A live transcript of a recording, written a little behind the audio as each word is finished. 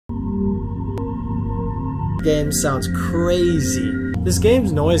Game sounds crazy. This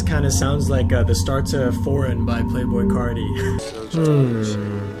game's noise kind of sounds like the start to Foreign by Playboy Cardi.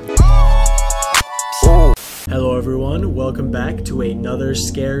 Hello everyone, welcome back to another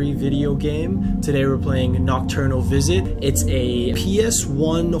scary video game. Today we're playing Nocturnal Visit. It's a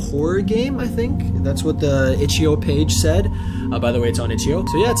PS1 horror game, I think. That's what the itch.io page said. By the way, it's on itch.io.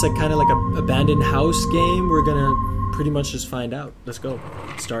 So yeah, it's like kind of like an abandoned house game. We're gonna pretty much just find out. Let's go.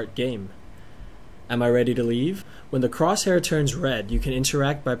 Start game. Am I ready to leave? When the crosshair turns red, you can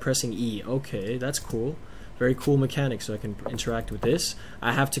interact by pressing E. Okay, that's cool. Very cool mechanic, so I can interact with this.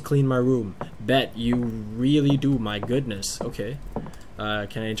 I have to clean my room. Bet you really do, my goodness. Okay. Can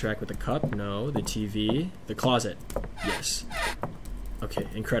I interact with the cup? No. The TV? The closet? Yes. Okay,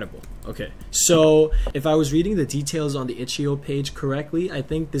 incredible. Okay, so if I was reading the details on the itch.io page correctly, I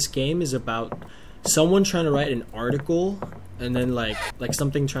think this game is about someone trying to write an article and then like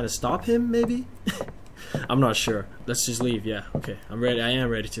something trying to stop him, maybe? I'm not sure. Let's just leave. Yeah, okay. I'm ready. I am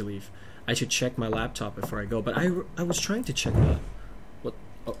ready to leave. I should check my laptop before I go, but I was trying to check that. What?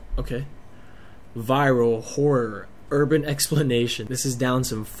 Oh, okay. Viral horror urban explanation. This is down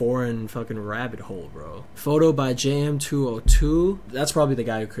some foreign fucking rabbit hole, bro. Photo by JM202. That's probably the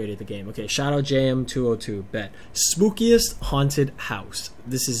guy who created the game. Okay, shout out JM202. Bet. Spookiest haunted house.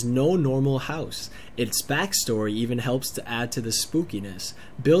 This is no normal house. Its backstory even helps to add to the spookiness.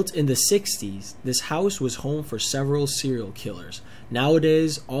 Built in the 60s, this house was home for several serial killers.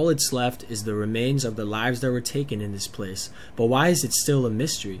 Nowadays, all it's left is the remains of the lives that were taken in this place. But why is it still a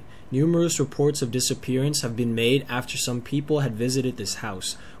mystery? Numerous reports of disappearance have been made after some people had visited this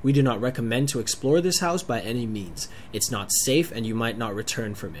house. We do not recommend to explore this house by any means. It's not safe and you might not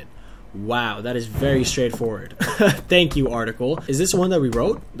return from it. Wow, that is very straightforward. Thank you, article. Is this one that we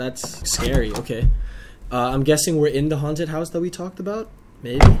wrote? That's scary. Okay. I'm guessing we're in the haunted house that we talked about?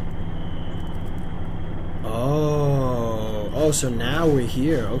 Maybe? Oh, so now we're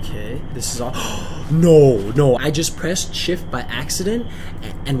here. Okay. This is all... No, I just pressed shift by accident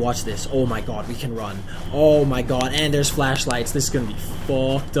and watch this. Oh my god, we can run. Oh my god, and there's flashlights. This is gonna be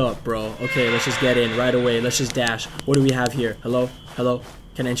fucked up, bro. Okay, let's just get in right away. Let's just dash. What do we have here? Hello?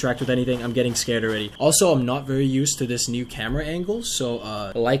 Can I interact with anything? I'm getting scared already. Also, I'm not very used to this new camera angle,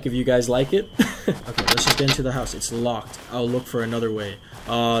 so like if you guys like it. Okay, let's just get into the house. It's locked. I'll look for another way.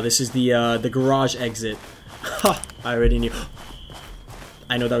 This is the garage exit. Ha! I already knew.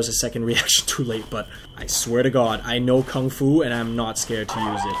 I know that was a second reaction too late, but I swear to God, I know Kung Fu and I'm not scared to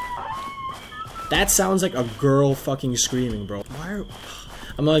use it. That sounds like a girl fucking screaming, bro.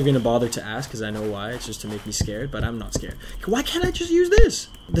 I'm not even gonna bother to ask because I know why. It's just to make me scared, but I'm not scared. Why can't I just use this?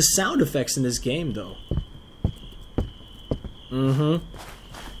 The sound effects in this game, though.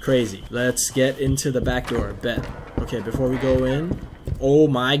 Crazy. Let's get into the back door. Bet. Okay, before we go in. Oh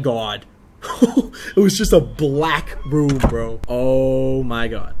my god. It was just a black room, bro. Oh my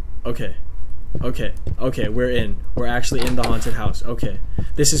god. Okay, we're in. We're actually in the haunted house. Okay.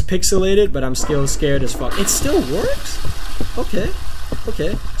 This is pixelated, but I'm still scared as fuck. It still works? Okay.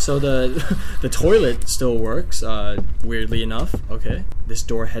 So the toilet still works, weirdly enough. Okay. This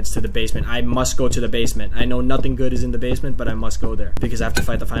door heads to the basement. I must go to the basement. I know nothing good is in the basement, but I must go there. Because I have to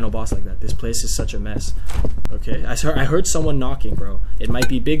fight the final boss like that. This place is such a mess. Okay. I heard someone knocking, bro. It might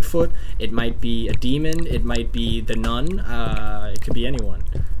be Bigfoot. It might be a demon. It might be the nun. It could be anyone.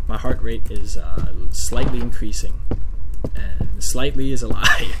 My heart rate is slightly increasing. And slightly is a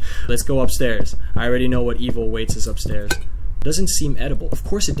lie. Let's go upstairs. I already know what evil waits us upstairs. Doesn't seem edible. Of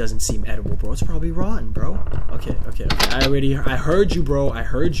course it doesn't seem edible, bro. It's probably rotten, bro. Okay. I heard you, bro. I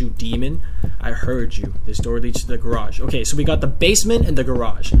heard you, demon. I heard you. This door leads to the garage. Okay, so we got the basement and the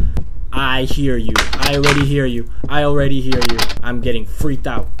garage. I hear you. I already hear you. I'm getting freaked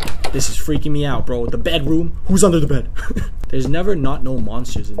out. This is freaking me out, bro. The bedroom. Who's under the bed? There's never not no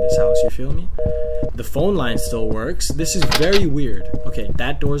monsters in this house, you feel me? The phone line still works. This is very weird. Okay,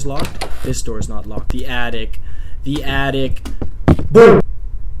 that door's locked. This door's not locked. The attic. Boom!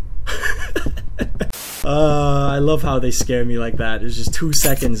 I love how they scare me like that. It's just 2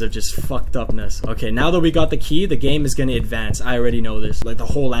 seconds of just fucked upness. Okay, now that we got the key, the game is gonna advance. I already know this. Like, the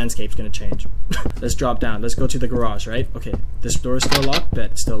whole landscape's gonna change. Let's drop down. Let's go to the garage, right? Okay, this door is still locked?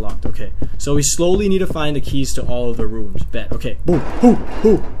 Bet, still locked. Okay, so we slowly need to find the keys to all of the rooms. Bet, okay. Boom!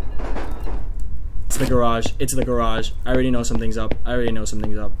 Who? It's the garage. I already know something's up.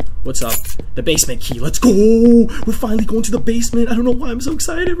 What's up? The basement key. Let's go! We're finally going to the basement. I don't know why I'm so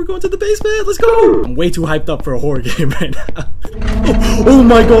excited. We're going to the basement. Let's go! I'm way too hyped up for a horror game right now. Oh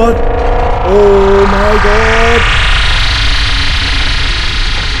my god! Oh my god!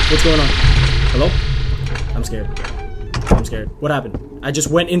 What's going on? Hello? I'm scared. I'm scared. What happened? I just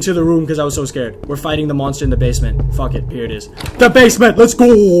went into the room because I was so scared. We're fighting the monster in the basement. Fuck it. Here it is. The basement! Let's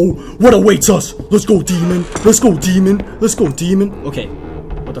go! What awaits us? Let's go, demon! Let's go, demon! Let's go, demon! Okay.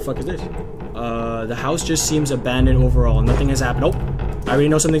 What the fuck is this? The house just seems abandoned overall. Nothing has happened. Oh! I already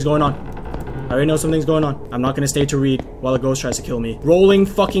know something's going on. I already know something's going on. I'm not gonna stay to read while a ghost tries to kill me. Rolling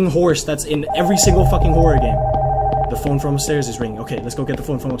fucking horse. That's in every single fucking horror game. The phone from upstairs is ringing. Okay, let's go get the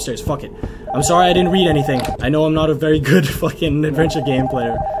phone from upstairs. Fuck it. I'm sorry I didn't read anything. I know I'm not a very good fucking adventure game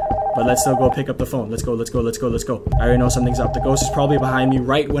player. But let's still go pick up the phone. Let's go, let's go, let's go, let's go. I already know something's up. The ghost is probably behind me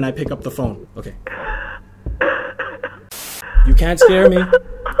right when I pick up the phone. Okay. You can't scare me.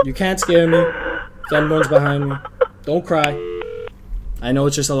 You can't scare me. Someone's behind me. Don't cry. I know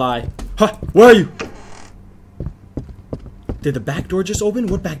it's just a lie. Huh, where are you? Did the back door just open?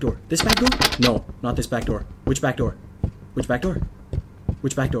 What back door? This back door? No, not this back door. Which back door? Which back door?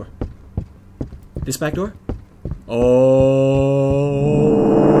 Which back door? This back door? Oh!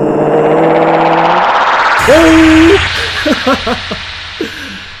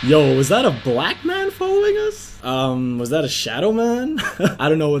 Yo, was that a black man following us? Was that a shadow man? I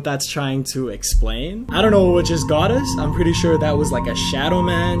don't know what that's trying to explain. I don't know what just got us. I'm pretty sure that was like a shadow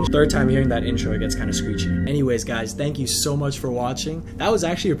man. Third time hearing that intro, it gets kind of screechy. Anyways, guys, thank you so much for watching. That was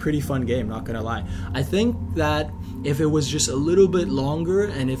actually a pretty fun game, not gonna lie. I think that if it was just a little bit longer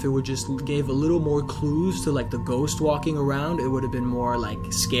and if it would just gave a little more clues to like the ghost walking around, it would have been more like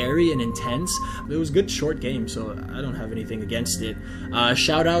scary and intense. It was a good short game, so I don't have anything against it.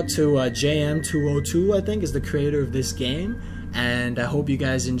 Shout out to JM202, I think is the creator of this game, and I hope you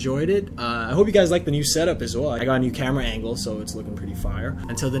guys enjoyed it. I hope you guys like the new setup as well. I got a new camera angle, so it's looking pretty fire.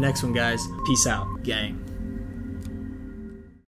 Until the next one, guys, peace out, gang.